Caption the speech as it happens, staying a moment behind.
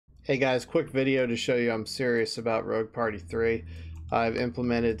Hey guys, quick video to show you I'm serious about Rogue Party 3. I've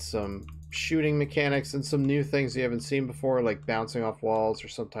implemented some shooting mechanics and some new things you haven't seen before, like bouncing off walls or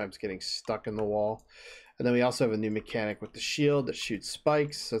sometimes getting stuck in the wall. And then we also have a new mechanic with the shield that shoots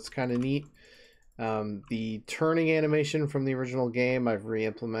spikes. That's kind of neat. The turning animation from the original game, I've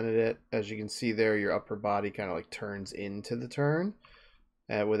re-implemented it. As you can see there, your upper body kind of like turns into the turn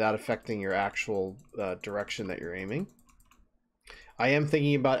without affecting your actual direction that you're aiming. I am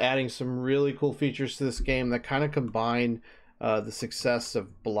thinking about adding some really cool features to this game that kind of combine the success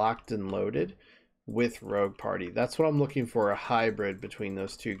of Blocked and Loaded with Rogue Party. That's what I'm looking for, a hybrid between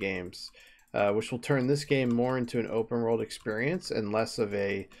those two games, which will turn this game more into an open world experience and less of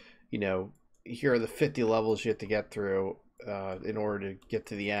a, here are the 50 levels you have to get through in order to get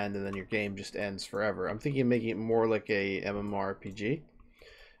to the end, and then your game just ends forever. I'm thinking of making it more like a MMORPG.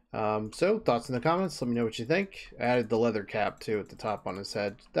 So thoughts in the comments, let me know what you think. I added the leather cap too at the top on his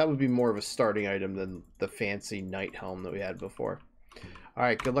head. That would be more of a starting item than the fancy knight helm that we had before.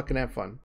 Alright, good luck and have fun.